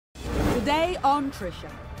Today on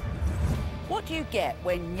Trisha. What do you get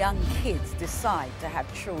when young kids decide to have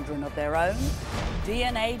children of their own?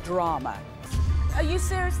 DNA drama. Are you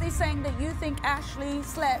seriously saying that you think Ashley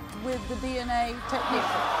slept with the DNA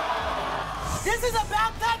technician? This is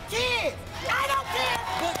about that kid! I don't care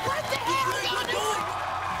what the hell you're doing!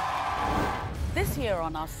 This year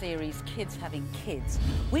on our series, Kids Having Kids,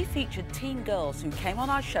 we featured teen girls who came on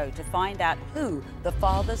our show to find out who the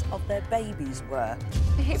fathers of their babies were.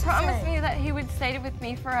 He promised me that he would stay with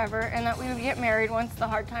me forever and that we would get married once the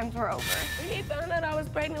hard times were over. When he found out I was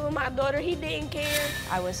pregnant with my daughter, he didn't care.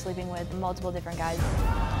 I was sleeping with multiple different guys.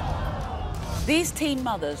 These teen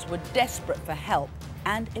mothers were desperate for help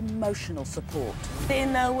and emotional support.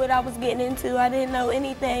 Didn't know what I was getting into. I didn't know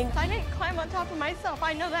anything. I didn't climb on top of myself,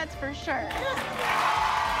 I know that's for sure.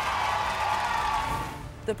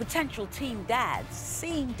 The potential teen dads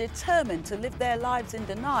seemed determined to live their lives in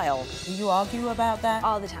denial. Do you argue about that?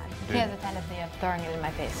 All the time. He has a tendency of throwing it in my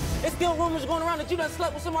face. There's still rumors going around that you done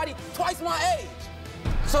slept with somebody twice my age.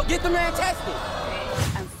 So get the man tested.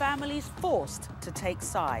 And families forced to take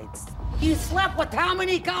sides. You slept with how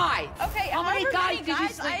many guys? Okay, how many guys did you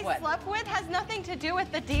guys sleep I with? slept with has nothing to do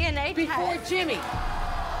with the DNA Before test. Jimmy.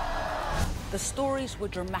 The stories were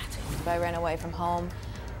dramatic. I ran away from home.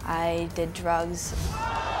 I did drugs.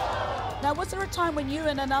 Now, was there a time when you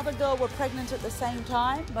and another girl were pregnant at the same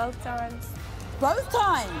time? Both times. Both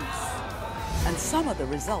times! And some of the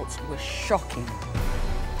results were shocking.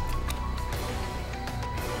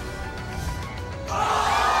 I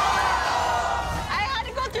had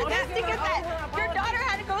to go through this to get that. Your daughter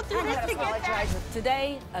had to go through this to get that.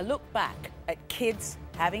 Today, a look back at Kids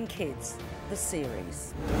Having Kids, the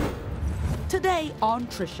series. Today on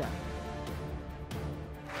Trisha.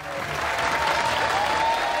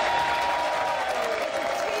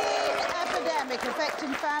 Epidemic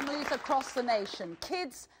affecting families across the nation.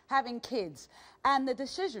 Kids having kids. And the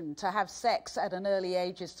decision to have sex at an early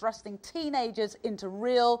age is thrusting teenagers into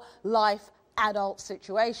real-life adult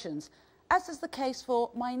situations, as is the case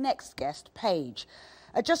for my next guest, Paige.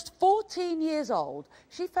 At just 14 years old,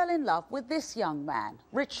 she fell in love with this young man,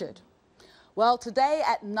 Richard. Well, today,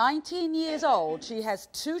 at 19 years old, she has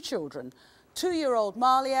two children, 2-year-old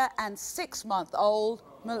Malia and 6-month-old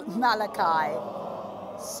Malachi.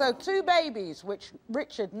 So 2 babies, which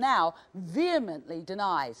Richard now vehemently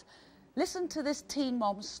denies. Listen to this teen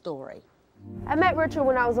mom's story. I met Richard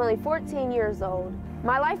when I was only 14 years old.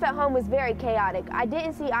 My life at home was very chaotic. I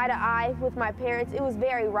didn't see eye to eye with my parents. It was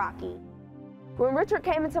very rocky. When Richard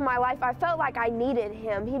came into my life, I felt like I needed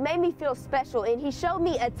him. He made me feel special, and he showed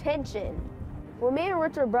me attention. When me and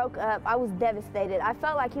Richard broke up, I was devastated. I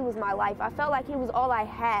felt like he was my life. I felt like he was all I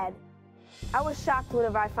had. I was shocked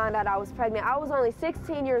whenever I found out I was pregnant. I was only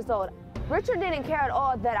 16 years old. Richard didn't care at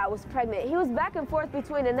all that I was pregnant. He was back and forth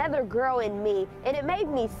between another girl and me, and it made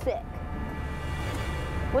me sick.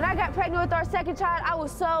 When I got pregnant with our second child, I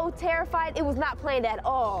was so terrified. It was not planned at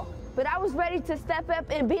all. But I was ready to step up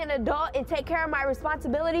and be an adult and take care of my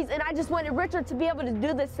responsibilities, and I just wanted Richard to be able to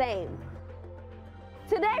do the same.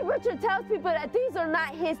 Today, Richard tells people that these are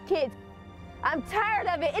not his kids. I'm tired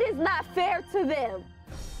of it. It is not fair to them.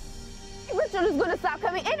 Richard is going to stop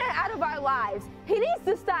coming in and out of our lives. He needs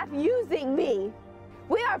to stop using me.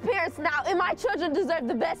 We are parents now, and my children deserve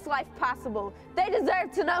the best life possible. They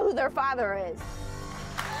deserve to know who their father is.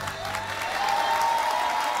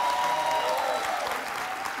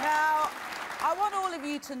 Now, I want all of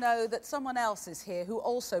you to know that someone else is here who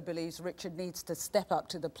also believes Richard needs to step up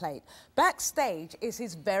to the plate. Backstage is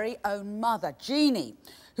his very own mother, Jeannie,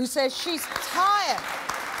 who says she's tired,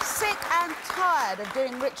 sick and tired of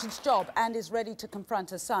doing Richard's job and is ready to confront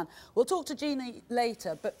her son. We'll talk to Jeannie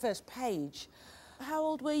later, but first, Paige. How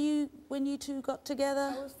old were you when you two got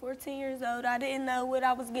together? I was 14 years old. I didn't know what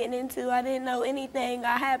I was getting into. I didn't know anything.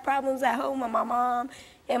 I had problems at home with my mom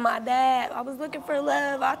and my dad. I was looking for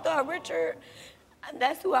love. I thought Richard,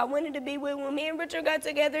 that's who I wanted to be with. When me and Richard got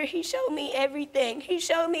together, he showed me everything. He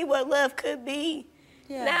showed me what love could be.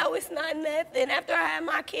 Yeah. Now it's not nothing. After I had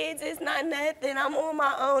my kids, it's not nothing. I'm on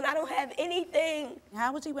my own. I don't have anything.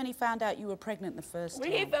 How was he when he found out you were pregnant the first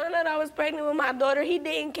time? When he found out I was pregnant with my daughter, he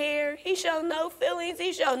didn't care. He showed no feelings.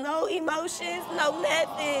 He showed no emotions, no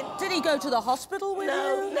nothing. Did he go to the hospital with you?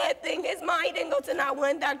 No, nothing. His mom, he didn't go to not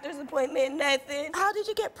one doctor's appointment, nothing. How did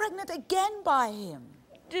you get pregnant again by him?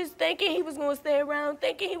 Just thinking he was going to stay around,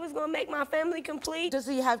 thinking he was going to make my family complete. Does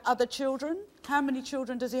he have other children? How many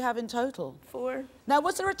children does he have in total? 4. Now,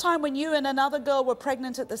 was there a time when you and another girl were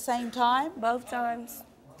pregnant at the same time? Both times.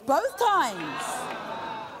 Both times?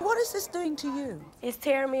 What is this doing to you? It's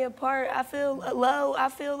tearing me apart. I feel low. I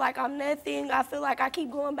feel like I'm nothing. I feel like I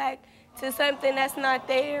keep going back to something that's not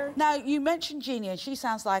there. Now, you mentioned Jeannie, and she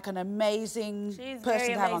sounds like an amazing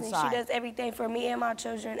person to have on side. She does everything for me and my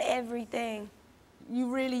children, everything.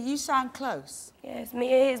 You sound close. Yes,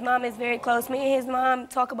 me and his mom is very close. Me and his mom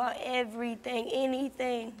talk about everything,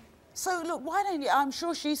 anything. So, look, why don't you, I'm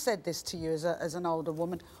sure she said this to you as an older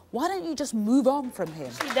woman, why don't you just move on from him?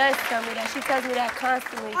 She does tell me that. She tells me that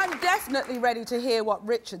constantly. I'm definitely ready to hear what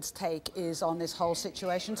Richard's take is on this whole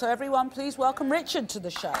situation. So, everyone, please welcome Richard to the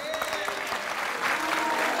show.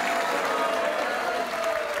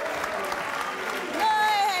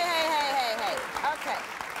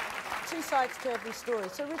 Two sides to every story.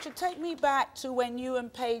 So, Richard, take me back to when you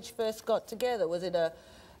and Paige first got together.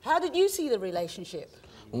 How did you see the relationship?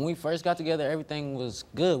 When we first got together, everything was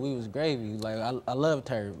good. We was gravy. Like, I loved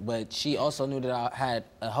her, but she also knew that I had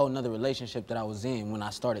a whole nother relationship that I was in when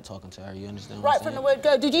I started talking to her. You understand what I'm saying? Right from the word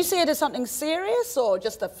go. Did you see it as something serious or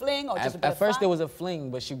just a fling or just a bit of At first, fun? it was a fling,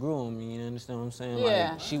 but she grew on me. You understand what I'm saying?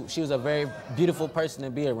 Yeah. Like, she was a very beautiful person to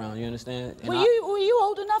be around. You understand? And were you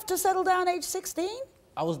old enough to settle down age 16?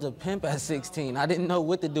 I was the pimp at 16. I didn't know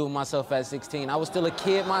what to do with myself at 16. I was still a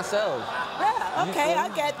kid myself. Yeah, okay, I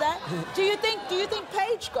get that. Do you think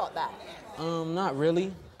Paige got that? Not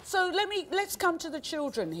really. So let's come to the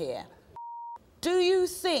children here. Do you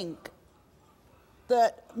think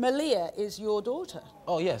that Malia is your daughter?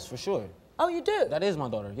 Oh, yes, for sure. Oh, you do? That is my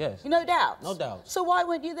daughter, yes. No doubt? No doubt. So why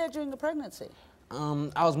weren't you there during the pregnancy?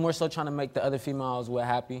 I was more so trying to make the other females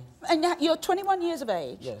happy. And you're 21 years of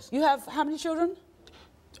age? Yes. You have how many children?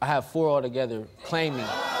 I have 4 altogether, claiming.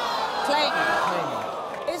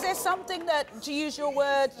 Claiming. Is there something that, to use your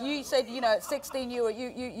words, you said, you know, at 16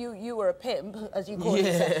 you were a pimp, as you call it.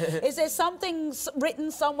 Is there something written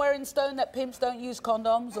somewhere in stone that pimps don't use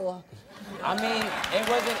condoms, or? I mean, it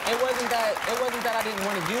wasn't that I didn't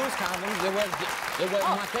want to use condoms. It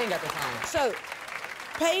wasn't my thing at the time. So,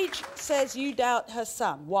 Paige says you doubt her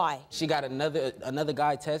son. Why? She got another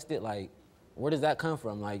guy tested. Like, where does that come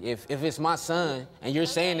from? Like, if it's my son and you're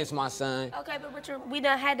saying it's my son. Okay, but Richard, we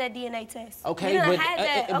done had that DNA test. Okay, we done but had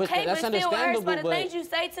that. Okay, that's but still hurts understandable. by the things you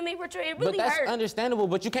say to me, Richard. It really hurts. But that's understandable.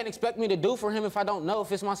 But you can't expect me to do for him if I don't know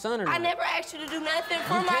if it's my son or not. I never asked you to do nothing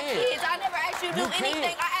for my kids. I never asked you to do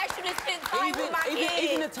anything. I asked you to spend time with my kids.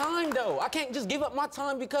 Even the time, though. I can't just give up my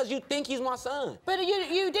time because you think he's my son. But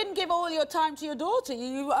you didn't give all your time to your daughter.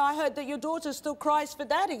 I heard that your daughter still cries for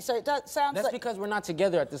daddy, so that sounds like... That's because we're not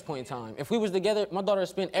together at this point in time. If we was together, my daughter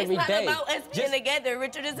spent every day. It's not about us being together,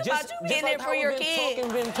 Richard. It's about you being there for your kids.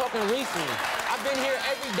 Been talking recently. I've been here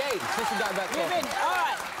every day since we got back talking. All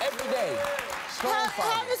right. Every day.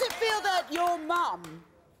 How does it feel that your mum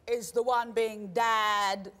is the one being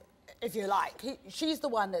dad, if you like? She's the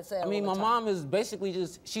one that's there. I mean, my mom is basically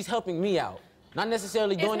she's helping me out. Not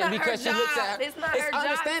necessarily doing it because she looks at her. It's not her job. I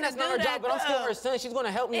understand that's not her job, but I'm still her son. She's going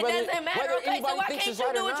to help me whether anybody thinks it's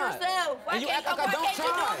right or not. And you act like I don't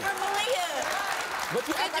try. But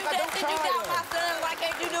you act like I don't try, though. Why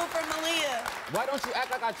can't you do it for Malia? Why don't you act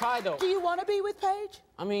like I tried, though? Do you want to be with Paige?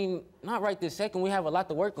 I mean, not right this second. We have a lot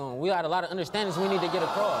to work on. We got a lot of understandings we need to get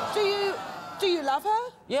across. Do you love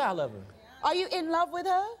her? Yeah, I love her. Are you in love with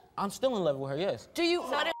her? I'm still in love with her, yes. Do you...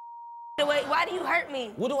 Why do you hurt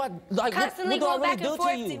me? What do I, like, constantly what do I going really back and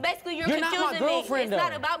forth? Do to you? Basically, you're not confusing my girlfriend, me. It's though.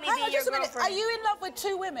 not about me Hang being on, your just a minute. girlfriend. Are you in love with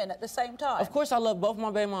 2 women at the same time? Of course I love both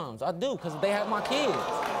my baby moms. I do, because they have my kids.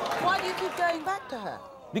 Why do you keep going back to her?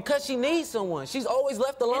 Because she needs someone. She's always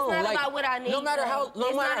left alone. It's not about what I need. No matter how,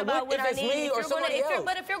 no matter what, if it's me or somebody else.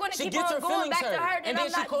 But if you're going to keep on going back to her, then and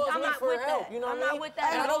then she calls me for help. You know what I mean? I'm not with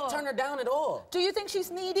that and at I all. don't turn her down at all. Do you think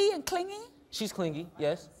she's needy and clingy? She's clingy,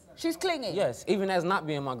 yes. She's clingy? Yes, even as not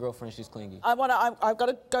being my girlfriend, she's clingy. I've got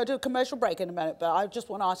to go to a commercial break in a minute, but I just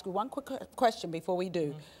want to ask you one quick question before we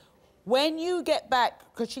do. When you get back,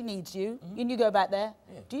 because she needs you, and you go back there,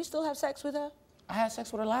 do you still have sex with her? I had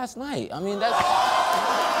sex with her last night. I mean, that's my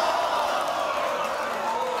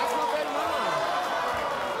baby mom.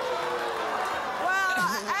 Well,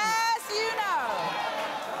 as you know...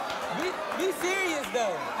 Be serious,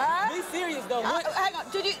 though. Huh? Be serious, though. Hang on,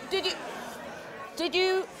 did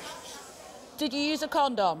you use a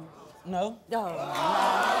condom? No. No.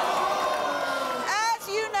 As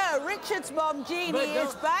you know, Richard's mom, Jeannie,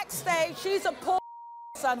 is backstage. She's a poor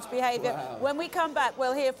son's behaviour. Wow. When we come back,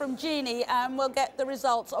 we'll hear from Jeannie and we'll get the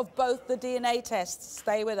results of both the DNA tests.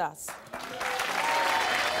 Stay with us.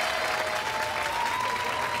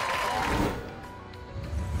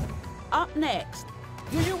 Up next.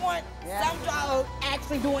 Do you want some dog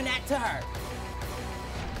actually doing that to her?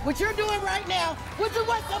 What you're doing right now, would you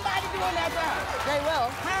want somebody doing that to her? They will.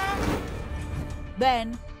 Huh?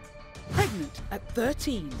 Then, pregnant at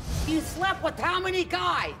 13. You slept with how many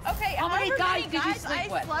guys? Okay, how many guys did you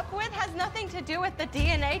sleep with? I slept with has nothing to do with the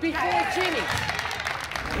DNA test. Before Jimmy.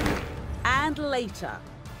 And later,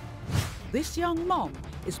 this young mom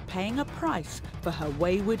is paying a price for her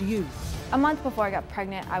wayward youth. A month before I got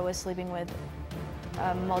pregnant, I was sleeping with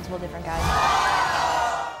multiple different guys.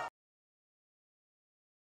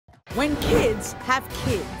 When kids have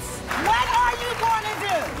kids. What are you going to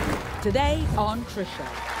do? Today on Trisha.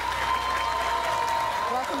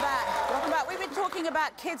 Welcome back. Welcome back. We've been talking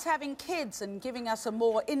about kids having kids and giving us a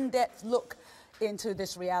more in-depth look into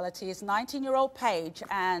this reality. It's 19-year-old Paige,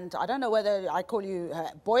 and I don't know whether I call you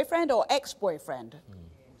boyfriend or ex-boyfriend.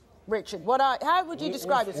 Richard, how would you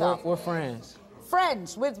describe yourself? We're friends.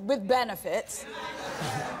 Friends with benefits.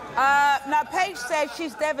 Now, Paige says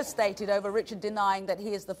she's devastated over Richard denying that he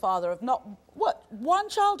is the father of one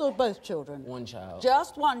child or both children? One child.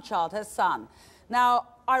 Just one child, her son. Now,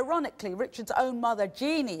 ironically, Richard's own mother,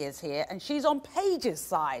 Jeannie, is here, and she's on Paige's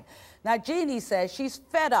side. Now, Jeannie says she's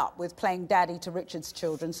fed up with playing daddy to Richard's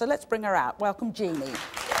children, so let's bring her out. Welcome, Jeannie. Richard,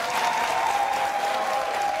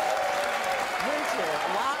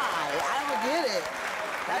 why? I don't get it.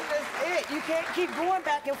 That's just it. You can't keep going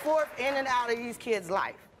back and forth in and out of these kids'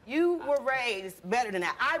 life. You were raised better than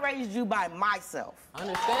that. I raised you by myself. I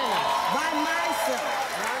understand that. By myself.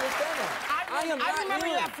 I understand that. I remember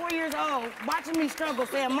you at 4 years old watching me struggle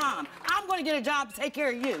saying, Mom, I'm going to get a job to take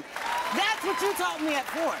care of you. That's what you told me at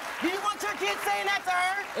 4. Do you want your kids saying that to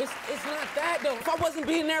her? It's not that, though. If I wasn't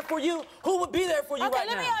being there for you, who would be there for you right now?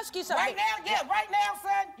 Okay, let me ask you something. Right now, yeah, right now,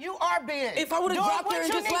 son, you are being. If I would have dropped her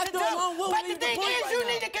and just left her alone, we'll But leave the thing is, you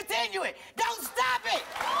need to continue it. Don't stop it.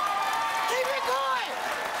 Keep it going.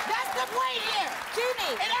 That's the point here.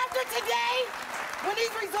 Jeannie. And after today, when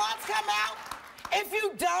these results come out, if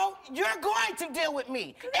you don't, you're going to deal with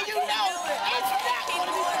me. And you know it's not going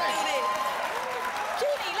to be fair.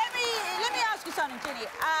 Jeannie, let me ask you something, Jeannie.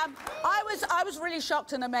 I was really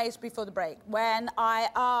shocked and amazed before the break when I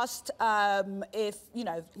asked if, you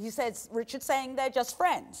know, he says, Richard saying they're just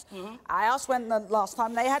friends. Mm-hmm. I asked when the last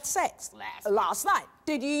time they had sex. Last night.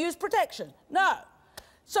 Did you use protection? No.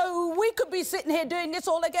 So we could be sitting here doing this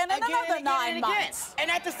all again in another 9 months.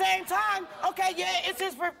 And at the same time, okay, yeah, it's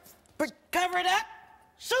just for cover it up,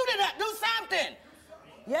 shoot it up, do something.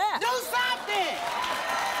 Yeah. Do something.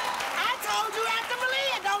 I told you after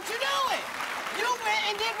Malia, don't you do it. You went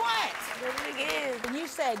and did what? And you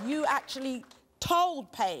said you actually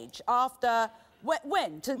told Paige after,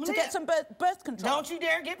 when? To get some birth control? Don't you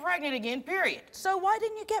dare get pregnant again, period. So why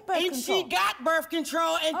didn't you get birth control? And she got birth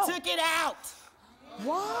control and took it out.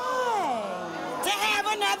 Why? To have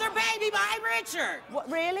another baby by Richard. What,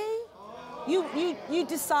 really? You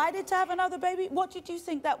decided to have another baby? What did you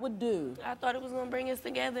think that would do? I thought it was going to bring us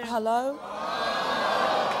together. Hello?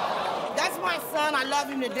 That's my son. I love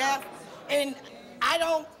him to death. And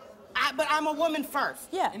but I'm a woman first.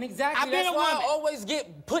 Yeah. And exactly, I've been that's a why woman. I always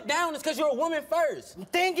get put down. It's because you're a woman first.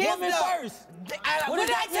 Thing is, woman first. What did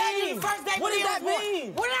I tell you the first day? What does that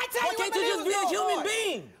mean? What did I tell you? Why can't you just be a human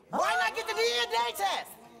being? Why not get the DNA test?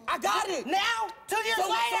 I got it. Now, 2 years later.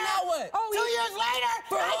 So now what? 2 years later,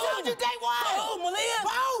 I told you day one. Oh, Malia.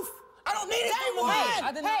 Both. I don't need it Day from one. Malia.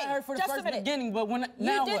 I denied her for the first beginning, but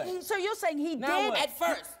now what? So you're saying he Now did? what? At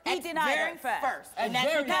first. He denied her first. And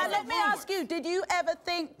that's that's Now, let me ask you, did you ever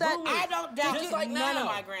think that... I don't doubt Just like none now. of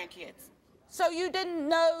my grandkids. So you didn't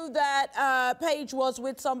know that Paige was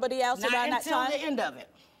with somebody else around that time? Not until the end of it.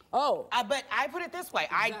 Oh. But I put it this way.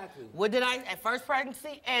 Exactly. What did I, at first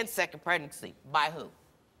pregnancy and second pregnancy, by who?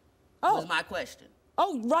 Oh. Was my question.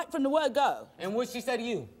 Oh, right from the word go. And what she said to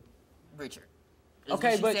you? Richard.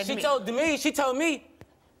 Okay, but she told me,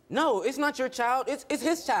 no, it's not your child, it's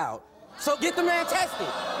his child. So get the man tested.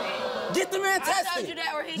 Get the man tested. I told you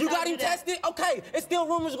that or he You told got you him that. tested? Okay, it's still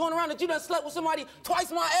rumors going around that you done slept with somebody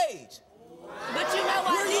twice my age. But you know I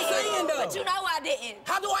What are you didn't. saying, though? But you know I didn't.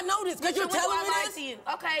 How do I know this? Because you're telling me I lied this? to you.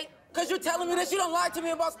 Okay. Because you're telling me this? You done lied to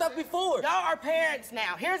me about stuff before. Y'all are parents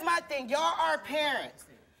now. Here's my thing. Y'all are parents.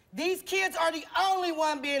 These kids are the only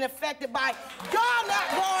one being affected by y'all not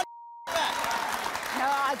growing up. No,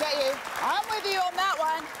 I get you. I'm with you on that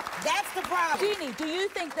one. That's the problem. Jeannie, do you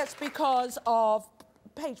think that's because of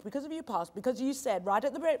Paige, because of your past? Because you said right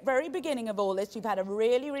at the very beginning of all this, you've had a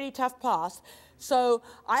really, really tough past. So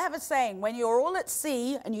I have a saying, when you're all at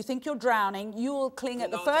sea and you think you're drowning, you will cling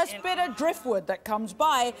at the first bit of driftwood that comes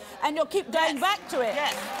by and you'll keep going back to it.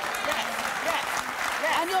 Yes.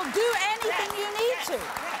 And you'll do anything you need to.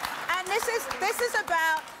 And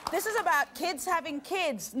this is about kids having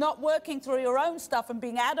kids, not working through your own stuff and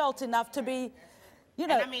being adult enough to be, you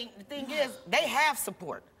know. And I mean, the thing is, they have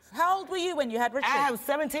support. How old were you when you had Richard? I was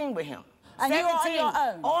 17 with him. And 17, you were on your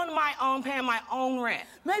own? On my own, paying my own rent.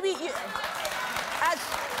 Maybe you...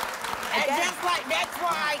 And just like, that's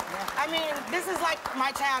why, I mean, this is like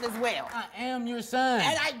my child as well. I am your son.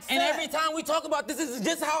 And every time we talk about this is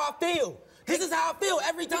just how I feel. This is how I feel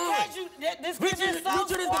every time. Because Richard is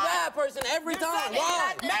the bad person every time.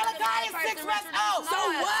 Why? Malachi is 6 months old. So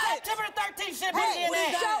what? September 13th should be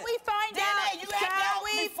DNA. Shall we find out? You had out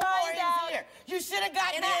before he was here. You should have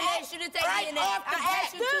got DNA. I asked you to take DNA. I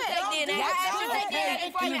asked you to take DNA. I asked you to take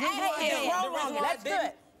DNA before you asked DNA. Let's do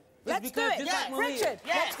it. Let's do it. Yes. Richard,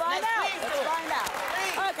 let's find out. Let's find out.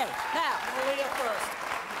 Okay, now. Malia first.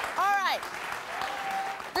 All right.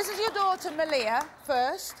 This is your daughter, Malia,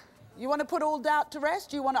 first. You want to put all doubt to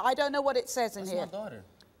rest? Do you want to? I don't know what it says in here. That's my daughter.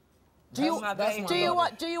 Do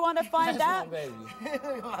you want to find out? That's my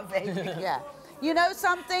baby. My baby. Yeah. You know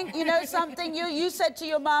something? You know something? You said to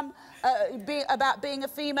your mum about being a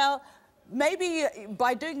female. Maybe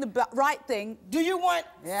by doing the right thing. Do you want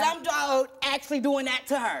some dog actually doing that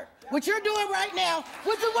to her? What you're doing right now,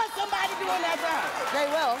 would you want somebody doing that to her? They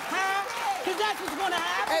will. Huh? Because that's what's going to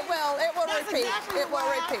happen. It will. It will That's repeat. exactly It will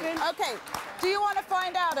what repeat. happened. Okay. Do you want to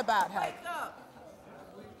find out about her?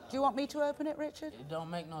 Do you want me to open it, Richard? It don't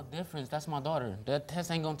make no difference. That's my daughter. That test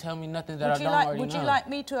ain't gonna tell me nothing that I don't already know. Would you like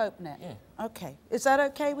me to open it? Yeah. Okay. Is that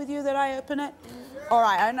okay with you that I open it? All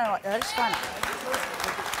right. I know. That's fine.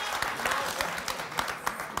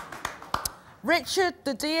 Richard,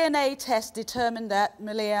 the DNA test determined that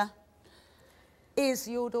Malia is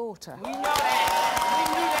your daughter. We know that.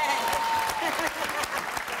 We knew that.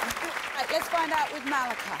 Right, let's find out with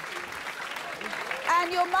Malachi.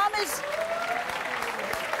 And your mum is...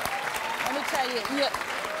 Let me tell you.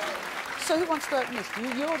 So who wants to open this?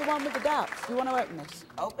 You're the one with the doubts. You want to open this?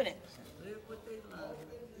 Open it.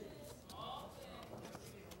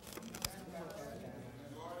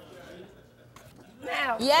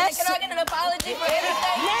 Now. Yes. Can I get an apology for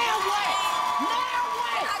everything? Now what? Now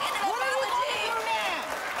what? Can I get an What are you apology? going to do now?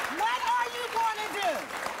 What are you going to do?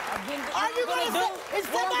 Are you going to say? Is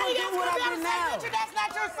somebody else going to be able to say, Richard, that's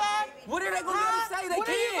not your son? What are they gonna be able to say? They What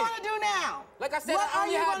are you can't. going to do now? Like I said, What I are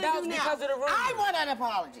only you had going to doubts do now? because of the rumor. I want an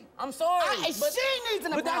apology. I'm sorry. She needs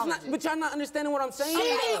an apology. But y'all not understanding what I'm saying. She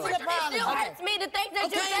needs an Richard, it apology. still hurts me to think that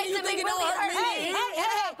you say you to me think it really don't hurt hurt me? me.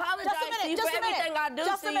 Hey, Apologize to you for everything I do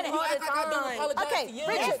Just to a you minute. all the act like I don't time. apologize Okay, to you.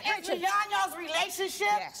 Richard. It's beyond y'all's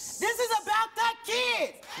relationship. Yes. This is about that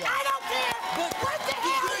kid. I don't care. What the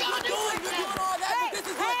hell are y'all doing? You're doing all that, but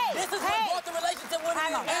this is what brought the relationship with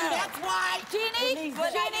Hang on. And that's why. Jeannie,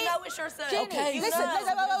 But now you know it's your son. Okay, listen, no.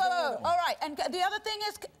 listen, whoa. All right, and the other thing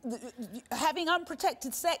is having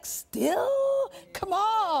unprotected sex still? Come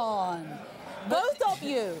on. Both of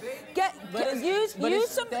you. Use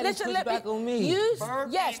some, listen, let me, back on me.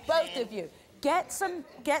 Yes, both of you. Get some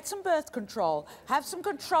birth control. Have some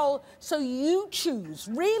control so you choose,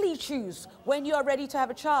 really choose, when you're ready to have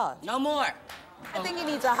a child. No more. I think he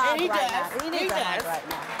needs a hug he right does. now. He needs a hug right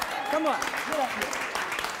now. Come on. Get up here.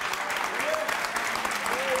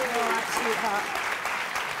 All right, sweetheart.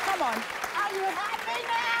 Come on. Are you happy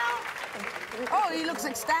now? Oh, he looks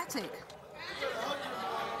ecstatic.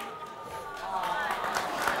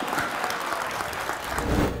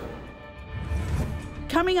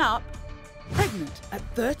 Coming up, pregnant at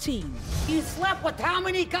 13. You slept with how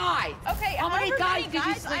many guys? Okay, how many guys did you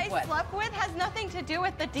guys sleep I with? slept with has nothing to do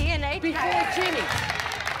with the DNA Before test. Jimmy.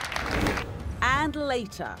 And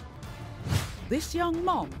later, this young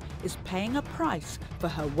mom is paying a price for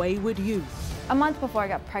her wayward youth. A month before I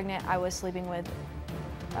got pregnant, I was sleeping with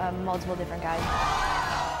multiple different guys.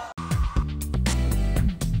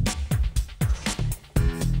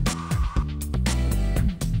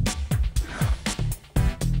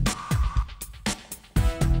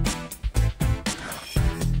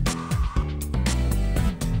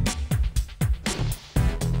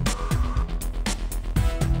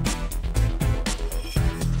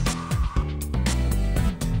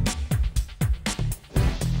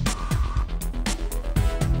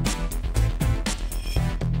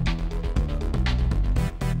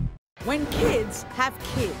 When kids have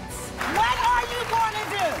kids. What are you going to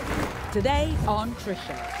do? Today on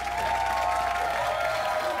Trisha.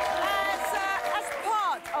 As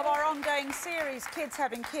part of our ongoing series, Kids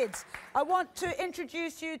Having Kids, I want to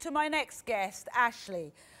introduce you to my next guest,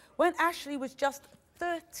 Ashley. When Ashley was just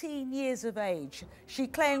 13 years of age, she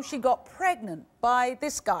claimed she got pregnant by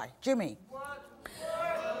this guy, Jimmy.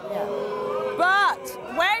 Yeah. But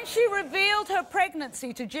when she revealed her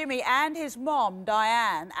pregnancy to Jimmy and his mom,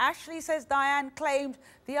 Diane, Ashley says Diane claimed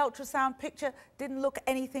the ultrasound picture didn't look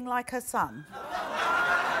anything like her son.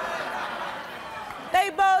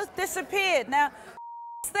 They both disappeared. Now,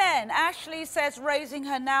 Then, Ashley says raising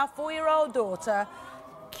her now 4-year-old daughter,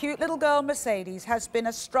 cute little girl Mercedes, has been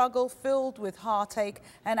a struggle filled with heartache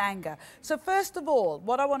and anger. So first of all,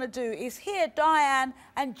 what I want to do is hear Diane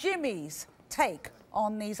and Jimmy's take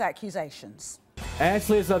on these accusations.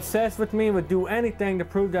 Ashley is obsessed with me and would do anything to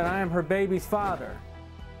prove that I am her baby's father.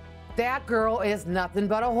 That girl is nothing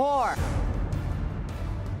but a whore.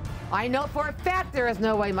 I know for a fact there is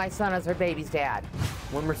no way my son is her baby's dad.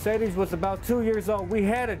 When Mercedes was about 2 years old, we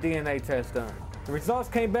had a DNA test done. The results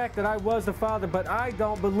came back that I was the father, but I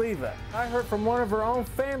don't believe it. I heard from one of her own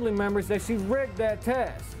family members that she rigged that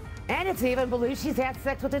test. And it's even believed she's had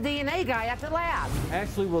sex with the DNA guy at the lab.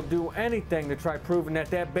 Ashley will do anything to try proving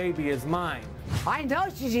that that baby is mine. I know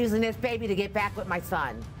she's using this baby to get back with my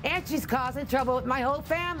son. And she's causing trouble with my whole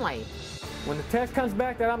family. When the test comes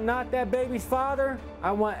back that I'm not that baby's father,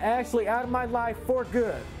 I want Ashley out of my life for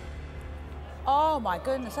good. Oh my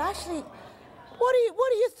goodness, Ashley, what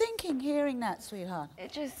are you thinking hearing that, sweetheart?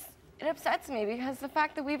 It upsets me because the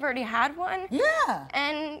fact that we've already had one. Yeah.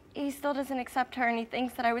 And he still doesn't accept her and he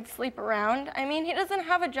thinks that I would sleep around. I mean, he doesn't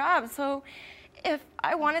have a job, so if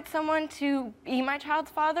I wanted someone to be my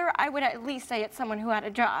child's father, I would at least say it's someone who had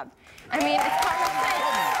a job. I mean, it's common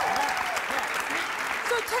sense.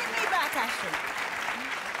 So take me back, Ashley.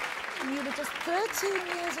 You were just 13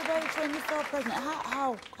 years of age when you fell pregnant.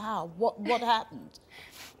 How? What happened?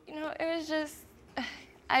 You know, it was just,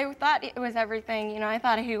 I thought it was everything. You know, I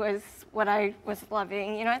thought he was what I was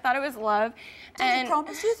loving. You know, I thought it was love. Did he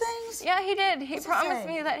promise you things? Yeah, he did. He promised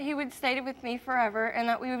me that he would stay with me forever and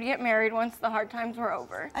that we would get married once the hard times were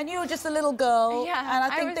over. And you were just a little girl. Yeah.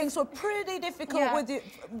 And I think things were pretty difficult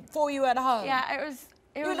for you at home. Yeah, it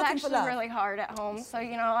was actually really hard at home. So,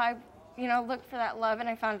 you know, I looked for that love and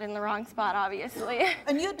I found it in the wrong spot, obviously.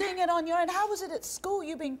 And you're doing it on your own. How was it at school,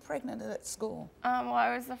 you being pregnant at school? Well,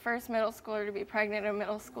 I was the first middle schooler to be pregnant in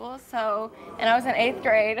middle school, and I was in 8th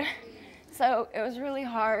grade. So it was really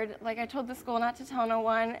hard. Like, I told the school not to tell no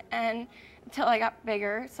one until I got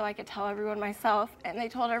bigger so I could tell everyone myself. And they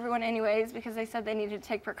told everyone anyways because they said they needed to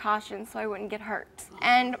take precautions so I wouldn't get hurt.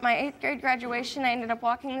 And my 8th grade graduation, I ended up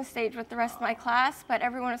walking the stage with the rest of my class, but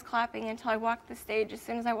everyone was clapping until I walked the stage. As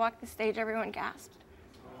soon as I walked the stage, everyone gasped.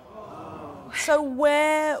 So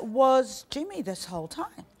where was Jimmy this whole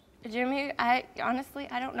time? Jimmy, honestly,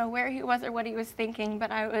 I don't know where he was or what he was thinking,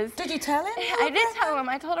 but I was... Did you tell him? I did tell him.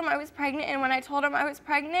 I told him I was pregnant, and when I told him I was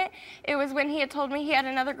pregnant, it was when he had told me he had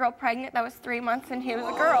another girl pregnant that was 3 months and he was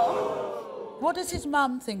a girl. What does his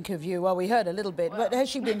mum think of you? Well, we heard a little bit, but has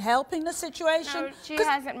she been helping the situation? No, she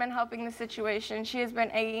hasn't been helping the situation. She has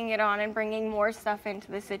been egging it on and bringing more stuff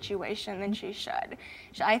into the situation than she should.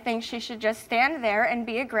 I think she should just stand there and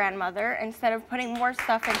be a grandmother instead of putting more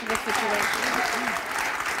stuff into the situation.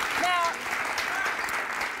 Now,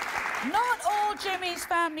 not all Jimmy's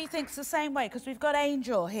family thinks the same way, because we've got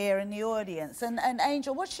Angel here in the audience. And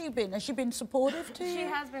Angel, what's she been? Has she been supportive to you? She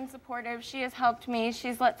has been supportive. She has helped me.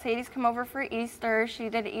 She's let Sadie's come over for Easter. She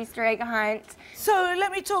did an Easter egg hunt. So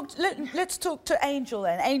let's talk to Angel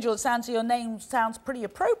then. Angel, it sounds your name sounds pretty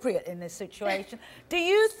appropriate in this situation. Do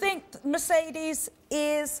you think Mercedes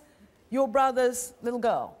is your brother's little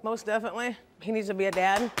girl? Most definitely. He needs to be a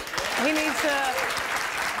dad. He needs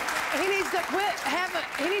to quit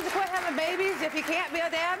having babies if he can't be a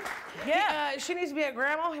dad. Yeah. She needs to be a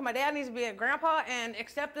grandma. My dad needs to be a grandpa and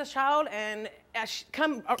accept this child and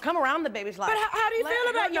come around the baby's life. But how do you feel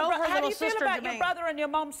about your Jermaine. brother and your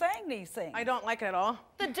mom saying these things? I don't like it at all.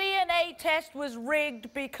 The DNA test was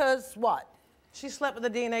rigged because what? She slept with a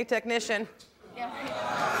DNA technician.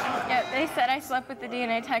 Yeah, they said I slept with the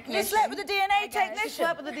DNA technician. You slept with the DNA technician? She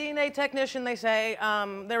slept with the DNA technician, they say.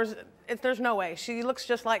 There's no way. She looks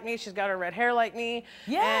just like me. She's got her red hair like me.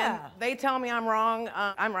 Yeah. And they tell me I'm wrong,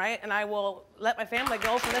 I'm right, and I will let my family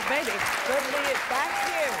go for this baby. Thank you.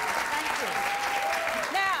 Thank you.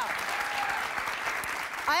 Now,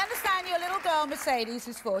 I understand your little girl, Mercedes,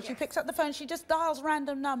 is 4. She picks up the phone. She just dials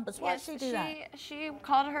random numbers. Why does she do that? She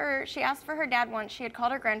asked for her dad once. She had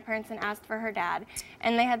called her grandparents and asked for her dad,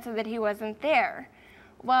 and they had said that he wasn't there.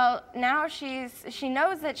 Well, now she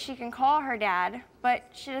knows that she can call her dad, but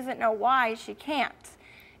she doesn't know why she can't.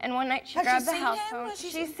 And one night she grabbed the house phone.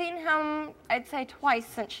 She's seen him, I'd say, twice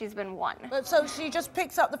since she's been 1. But so she just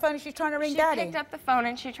picks up the phone and she's trying to ring Daddy? She picked up the phone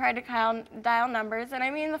and she tried to dial numbers. And I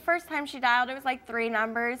mean, the first time she dialed, it was like 3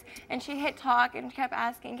 numbers. And she hit talk and kept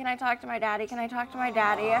asking, can I talk to my daddy? Can I talk to my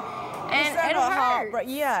daddy? And it hurts.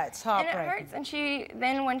 Yeah, it's heartbreaking. And it hurts. And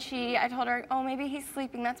I told her, oh, maybe he's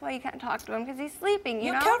sleeping. That's why you can't talk to him, because he's sleeping,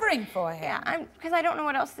 you know? You're covering for him. Yeah, because I don't know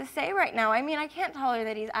what else to say right now. I mean, I can't tell her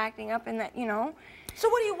that he's acting up and that, you know. So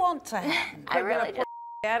what do you want to happen? I really just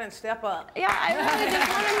dad and step up. Yeah, I really just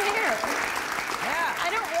want him here. Yeah.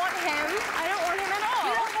 I don't want him. I don't want him at all.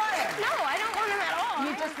 You don't want him? No, I don't want him at all.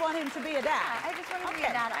 You just want him to be a dad? Yeah, I just want him to be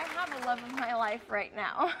a dad. I have a love of my life right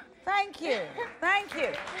now. Thank you. Thank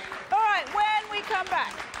you. All right, when we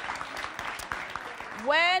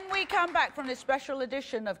come back from this special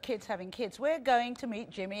edition of Kids Having Kids, we're going to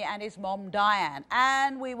meet Jimmy and his mom, Diane,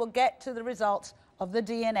 and we will get to the results of the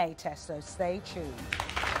DNA test, so stay tuned.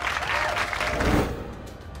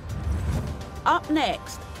 Up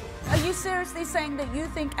next, are you seriously saying that you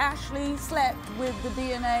think Ashley slept with the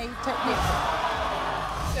DNA technician?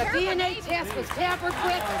 The DNA test was tampered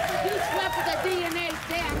with. You slept with the DNA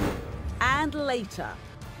test. And later,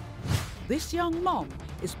 this young mom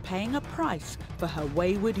is paying a price for her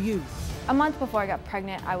wayward youth. A month before I got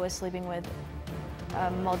pregnant, I was sleeping with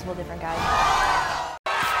multiple different guys.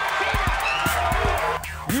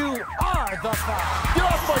 You are the father. Get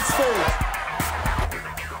off my stage.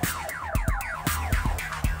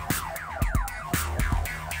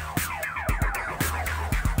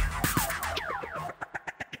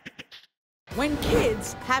 When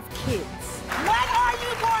kids have kids. What are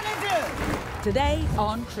you going to do? Today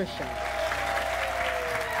on Trisha.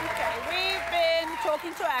 Okay, we've been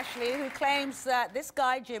talking to Ashley, who claims that this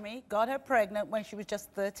guy, Jimmy, got her pregnant when she was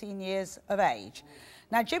just 13 years of age.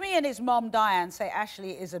 Now, Jimmy and his mom, Diane, say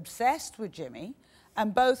Ashley is obsessed with Jimmy,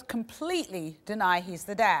 and both completely deny he's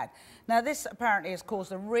the dad. Now, this apparently has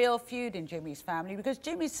caused a real feud in Jimmy's family because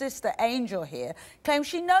Jimmy's sister, Angel, here, claims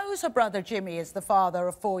she knows her brother Jimmy is the father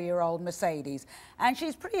of 4-year-old Mercedes, and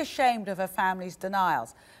she's pretty ashamed of her family's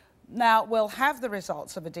denials. Now, we'll have the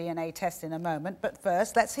results of a DNA test in a moment, but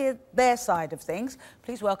first, let's hear their side of things.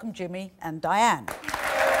 Please welcome Jimmy and Diane.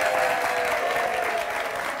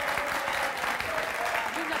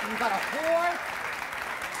 You're nothing but a whore.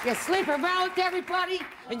 You sleep around with everybody,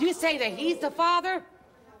 and you say that he's the father?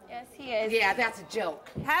 Yes, he is. Yeah, that's a joke.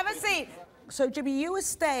 Have a seat. So, Jimmy, you were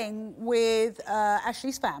staying with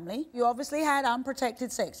Ashley's family. You obviously had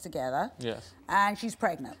unprotected sex together. Yes. And she's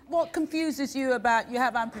pregnant. What confuses you about you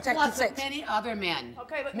have unprotected sex? Many other men.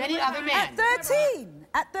 Okay, but many other men. At 13.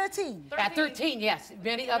 At 13. At 13, yes.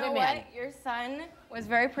 Many other men. What? Your son was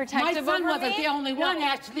very protective over me. My son wasn't the only one,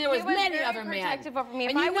 actually. There was many other men. He was very protective over me.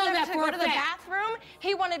 And if you I know wanted that to for go a to the fact. bathroom,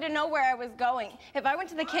 he wanted to know where I was going. If I went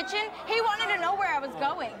to the kitchen, he wanted to know where I was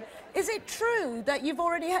going. Is it true that you've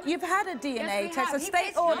already you've had a DNA test, a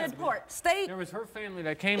state-ordered state? There was her family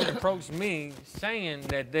that came and approached me saying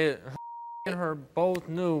that her and her both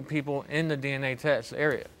knew people in the DNA test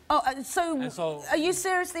area. Oh, so are you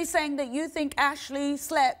seriously saying that you think Ashley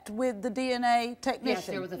slept with the DNA technician? Yes,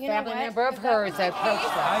 there was a family member of hers that approached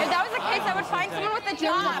us. If that was the case, I would find someone with a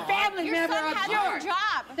job. A family member of yours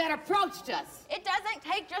job that approached us. It doesn't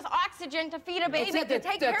take just oxygen to feed a baby. The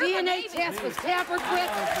DNA test was tampered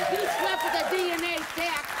with. You slept with the DNA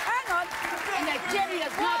test. Hang on. And that Jimmy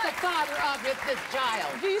is not the father of this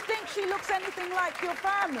child. Do you think she looks anything like your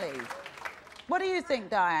family? What do you think,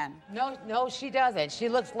 Diane? No, she doesn't. She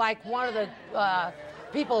looks like one of the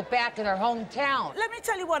people back in her hometown. Let me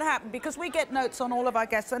tell you what happened, because we get notes on all of our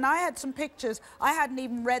guests, and I had some pictures. I hadn't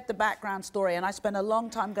even read the background story, and I spent a long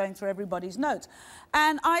time going through everybody's notes.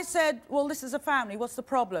 And I said, well, this is a family. What's the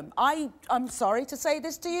problem? I'm sorry to say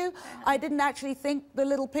this to you. I didn't actually think the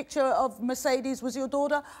little picture of Mercedes was your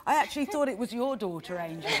daughter. I actually thought it was your daughter,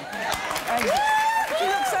 Angel. Angel. She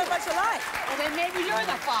looks so much alike. Well, then maybe you're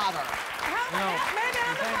the father. Maybe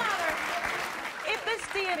I'm the father. If this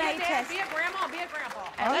DNA test... Be a grandma, be a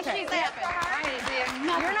grandpa. Unless she's there.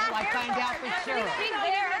 You're not like find out for sure. She's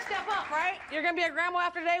there. Step up, right? You're going to be a grandma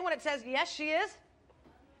after today when it says, yes, she is?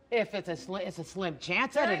 If it's a slim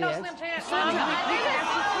chance that There it ain't no is. slim chance. How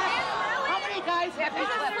many guys have you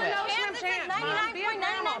slept with? No slim chance. Mom, be a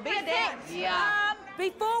grandma, be a dad. Yeah.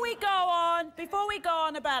 Before we go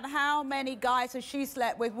on about how many guys has she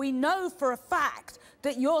slept with, we know for a fact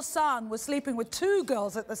that your son was sleeping with 2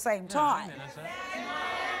 girls at the same time. I'm innocent.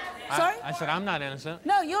 Sorry? I said I'm not innocent.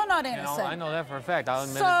 No, you're not innocent. You know, I know that for a fact. I'll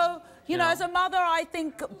admit it. So, you know, as a mother, I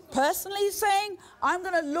think personally saying, I'm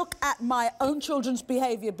going to look at my own children's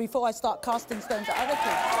behavior before I start casting stones at other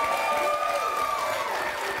kids.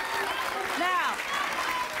 Now,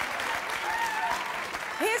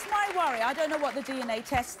 here's my worry. I don't know what the DNA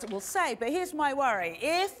test will say, but here's my worry.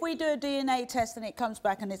 If we do a DNA test and it comes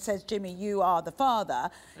back and it says, Jimmy, you are the father,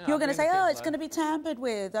 you're going to say, oh, it's going to be tampered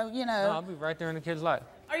with, you know. No, I'll be right there in the kid's life.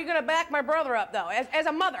 Are you going to back my brother up, though, as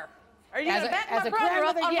a mother? Are you going to back my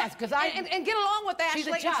brother up? Yes, because and get along with Ashley.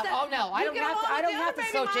 She's a child. Oh no, I don't have to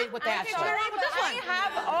associate with Ashley. I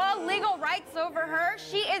have all legal rights over her.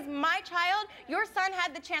 She is my child. Your son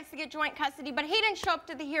had the chance to get joint custody, but he didn't show up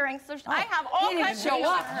to the hearing, so I have all custody. He didn't show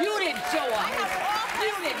up. You didn't show up. I have all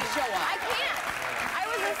custody. You didn't show up. I can't. I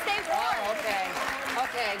was a state board. Oh, okay.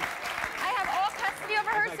 Okay. I have all custody over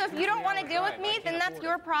her, so if you don't want to deal with me, then that's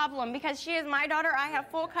your problem, because she is my daughter. I have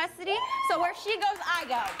full custody, so where she goes, I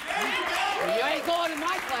go. Well, you ain't going to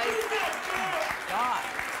my place. God.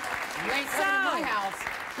 You ain't coming to my house.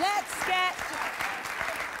 Let's get...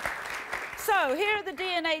 So, here are the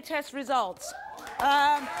DNA test results.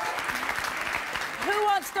 Who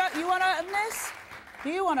wants to... You want to open this? Do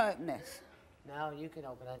you want to open this? No, you can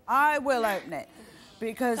open it. I will open it.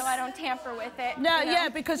 Because... So I don't tamper with it. No, you know? yeah,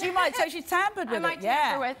 because you might say she's tampered with I might it.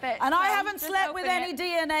 Yeah. tamper with it. And so I haven't slept with any it.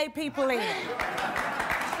 DNA people either.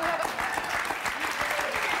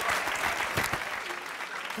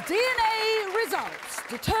 The DNA results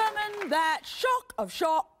determine that, shock of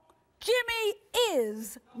shock, Jimmy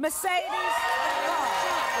is Mercedes.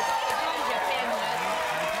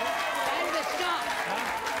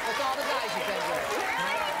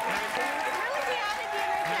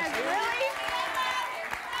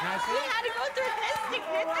 He had to go through this to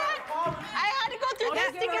get that. I had to go through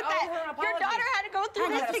this to get that. Your daughter had to go through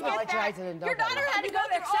this to get that. Your daughter had to go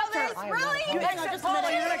through all this. Really? You hang on just a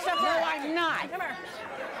minute. You're No, I'm not. Come here.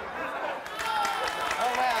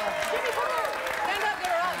 Oh, well. Jimmy, come here. Stand up, get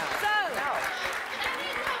her up.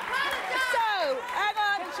 So, hang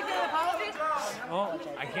on. Can she get an apology? Oh,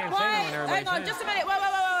 I can't say no when everybody's Hang on, just a minute.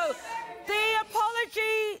 Whoa. The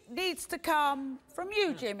apology needs to come from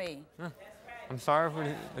you, Jimmy. I'm sorry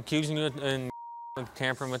for accusing you of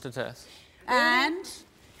tampering with the test. And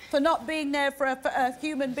for not being there for a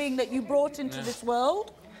human being that you brought into this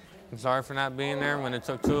world. I'm sorry for not being there when it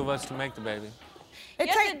took 2 of us to make the baby.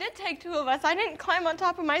 Yes, it did take 2 of us. I didn't climb on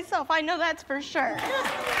top of myself. I know that's for sure.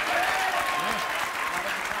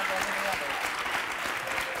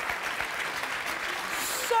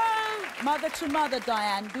 Mother to mother,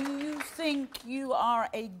 Diane, do you think you are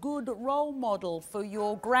a good role model for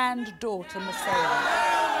your granddaughter, Mercedes?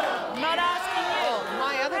 Not asking you. Oh,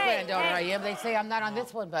 my other granddaughter I am. They say I'm not on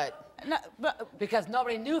this one, but... No, but... Because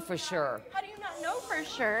nobody knew for sure. How do you not know for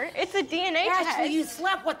sure? It's a DNA test. Actually, you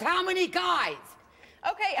slept with how many guys?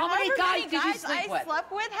 Okay, how many guys did you sleep with? I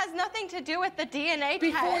slept with has nothing to do with the DNA test.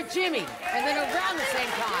 Before Jimmy, and then around the same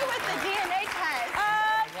time. Nothing to do with the DNA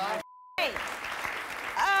test. Hey.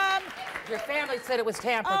 Your family said it was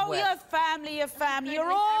tampered with. Oh, your family.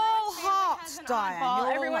 You're all hearts,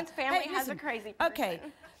 Diane. Everyone's family has a crazy person. Okay.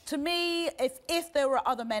 To me, if there were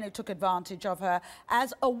other men who took advantage of her,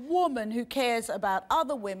 as a woman who cares about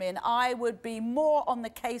other women, I would be more on the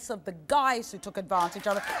case of the guys who took advantage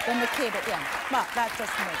of her than the kid at the end. But that's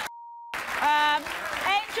just me.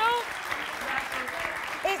 Angel,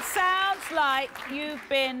 it sounds like you've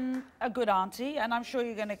been a good auntie, and I'm sure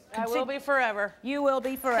you're going to continue. I will be forever. You will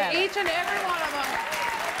be forever. To each and every one of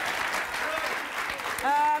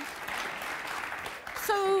them.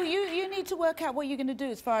 So you need to work out what you're going to do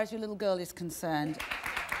as far as your little girl is concerned.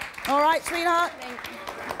 All right, sweetheart? Thank you.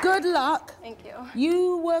 Good luck. Thank you.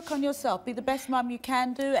 You work on yourself. Be the best mum you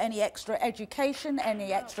can do. Any extra education,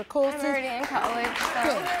 any extra courses. I'm already in college, so...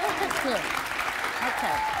 Good. Good.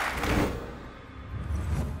 Okay.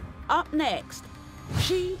 Up next,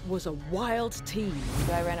 she was a wild teen.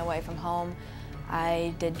 I ran away from home.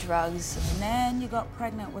 I did drugs. And then you got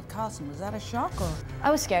pregnant with Carson. Was that a shock or?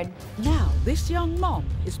 I was scared. Now, this young mom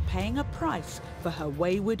is paying a price for her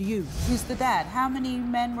wayward youth. Who's the dad? How many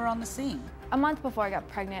men were on the scene? A month before I got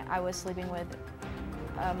pregnant, I was sleeping with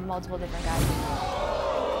multiple different guys.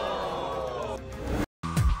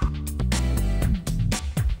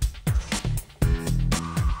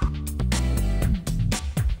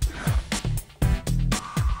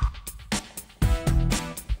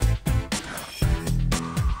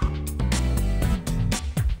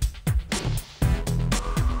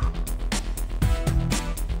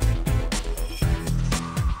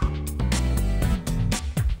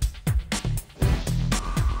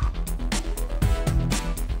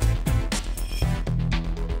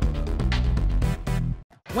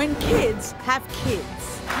 When kids have kids.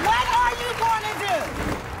 What are you going to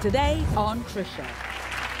do? Today on Trisha.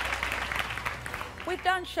 We've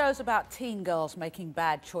done shows about teen girls making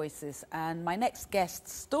bad choices, and my next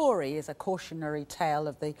guest's story is a cautionary tale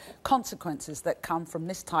of the consequences that come from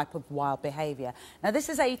this type of wild behaviour. Now, this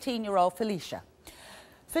is 18-year-old Felicia.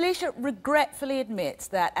 Felicia regretfully admits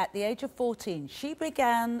that at the age of 14, she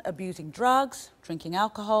began abusing drugs, drinking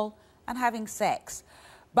alcohol, and having sex.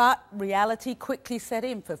 But reality quickly set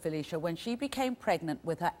in for Felicia when she became pregnant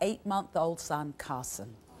with her 8-month-old son,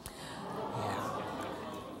 Carson.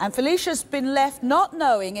 And Felicia's been left not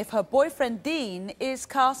knowing if her boyfriend, Dean, is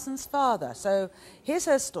Carson's father. So here's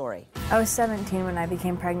her story. I was 17 when I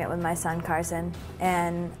became pregnant with my son, Carson,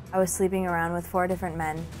 and I was sleeping around with 4 different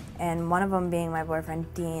men, and one of them being my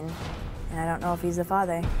boyfriend, Dean, and I don't know if he's the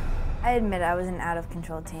father. I admit I was an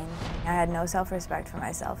out-of-control teen. I had no self-respect for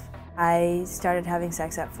myself. I started having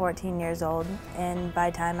sex at 14 years old, and by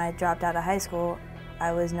the time I dropped out of high school,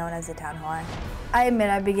 I was known as the town whore. I admit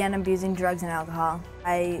I began abusing drugs and alcohol.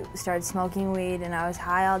 I started smoking weed and I was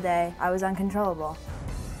high all day. I was uncontrollable.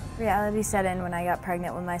 Reality set in when I got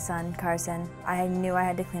pregnant with my son, Carson. I knew I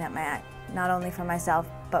had to clean up my act, not only for myself,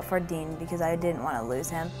 but for Dean, because I didn't want to lose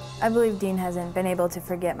him. I believe Dean hasn't been able to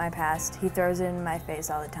forget my past. He throws it in my face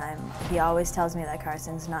all the time. He always tells me that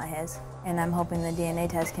Carson's not his. And I'm hoping the DNA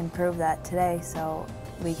test can prove that today so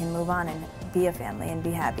we can move on and be a family and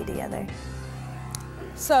be happy together.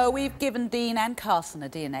 So we've given Dean and Carson a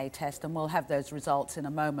DNA test, and we'll have those results in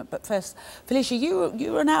a moment. But first, Felicia,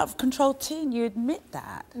 you were an out-of-control teen. You admit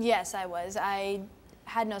that. Yes, I was. I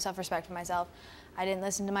had no self-respect for myself. I didn't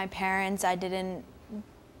listen to my parents. I didn't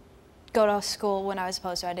go to school when I was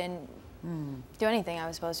supposed to. I didn't do anything I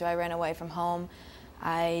was supposed to. I ran away from home.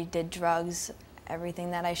 I did drugs,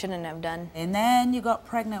 everything that I shouldn't have done. And then you got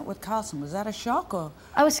pregnant with Carson. Was that a shock, or?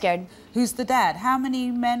 I was scared. Who's the dad? How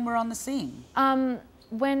many men were on the scene?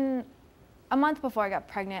 When a month before I got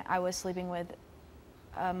pregnant, I was sleeping with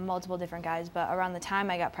multiple different guys, but around the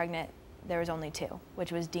time I got pregnant, there was only 2,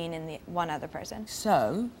 which was Dean and one other person.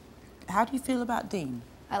 So, how do you feel about Dean?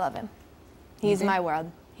 I love him. He's my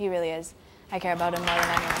world. He really is. I care about him more than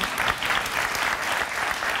anyone.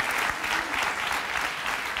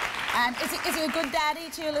 And is he a good daddy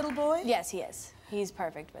to your little boy? Yes, he is. He's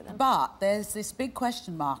perfect with him. But there's this big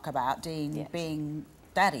question mark about Dean being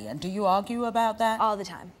daddy, and do you argue about that? All the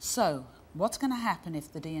time. So, what's going to happen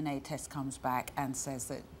if the DNA test comes back and says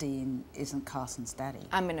that Dean isn't Carson's daddy?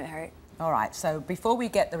 I'm going to hurt. All right, so before we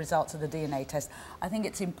get the results of the DNA test, I think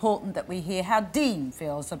it's important that we hear how Dean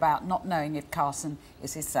feels about not knowing if Carson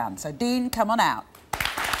is his son. So, Dean, come on out.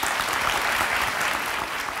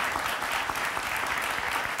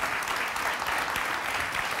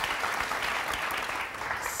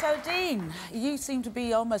 So, Dean, you seem to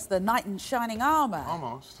be almost the knight in shining armour.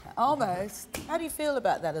 Almost. Almost. How do you feel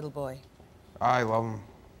about that little boy? I love him.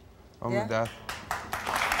 Love him to death.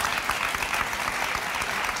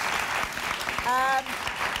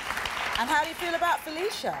 And how do you feel about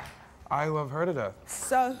Felicia? I love her to death.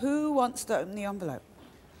 So, who wants to open the envelope?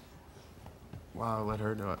 Well, I'll let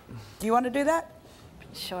her do it. Do you want to do that?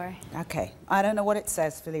 Sure. Okay. I don't know what it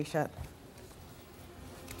says, Felicia.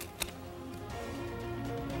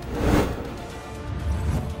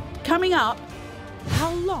 Coming up,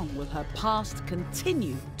 how long will her past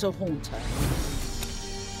continue to haunt her?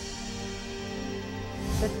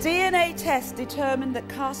 The DNA test determined that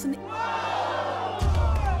Carson...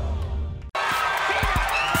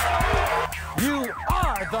 You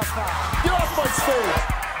are the father. Get off my stage.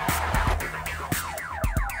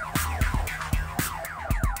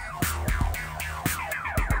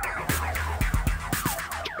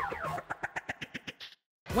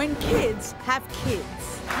 When kids have kids.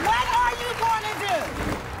 What are you going to do?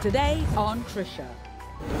 Today on Trisha.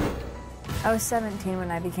 I was 17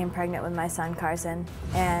 when I became pregnant with my son, Carson,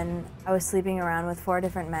 and I was sleeping around with 4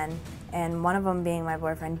 different men, and one of them being my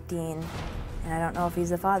boyfriend, Dean, and I don't know if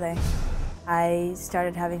he's the father. I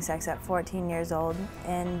started having sex at 14 years old,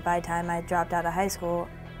 and by the time I dropped out of high school,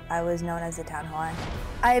 I was known as the town whore.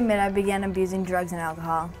 I admit I began abusing drugs and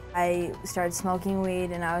alcohol. I started smoking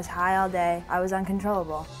weed and I was high all day. I was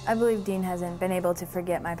uncontrollable. I believe Dean hasn't been able to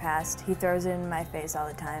forget my past. He throws it in my face all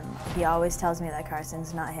the time. He always tells me that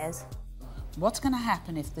Carson's not his. What's going to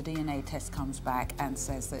happen if the DNA test comes back and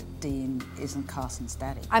says that Dean isn't Carson's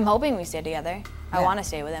daddy? I'm hoping we stay together. I want to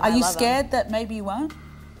stay with him. Are you scared that maybe you won't?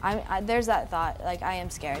 There's that thought, like, I am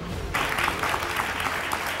scared.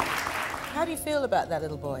 How do you feel about that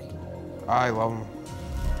little boy? I love him.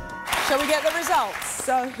 Shall we get the results?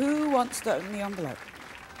 So, who wants to open the envelope?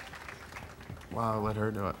 Well, I'll let her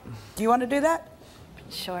do it. Do you want to do that?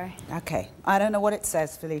 Sure. Okay. I don't know what it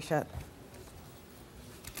says, Felicia.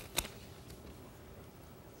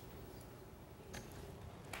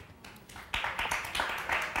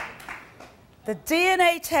 The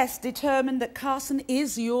DNA test determined that Carson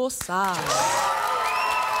is your son. Yes,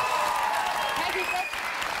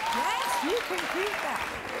 you can keep that.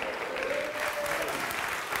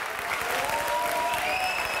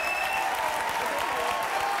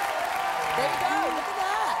 There you go, look at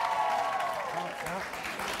that.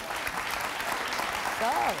 go.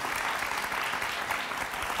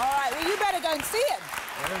 All right, well, you better go and see him.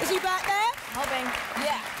 Is he back there? Hoping.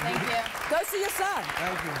 Yeah. Thank you. Go see your son.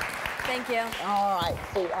 Thank you. Thank you. All right,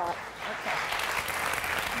 sweetheart. Okay.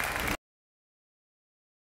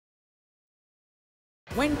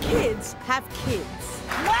 When kids have kids.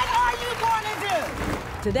 What are you going to do?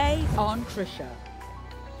 Today on Trisha.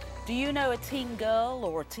 Do you know a teen girl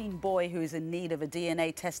or a teen boy who is in need of a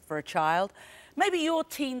DNA test for a child? Maybe your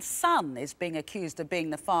teen son is being accused of being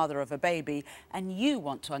the father of a baby and you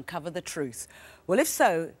want to uncover the truth. Well, if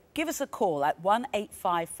so, give us a call at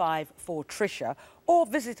 1-855-4-TRISHA or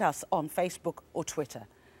visit us on Facebook or Twitter.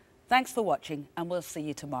 Thanks for watching and we'll see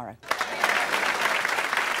you tomorrow.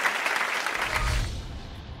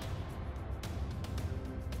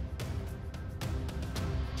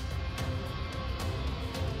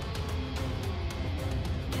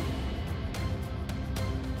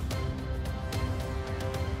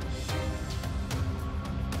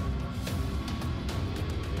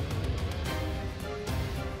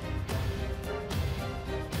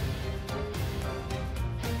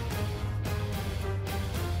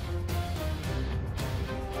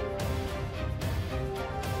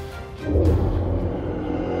 you.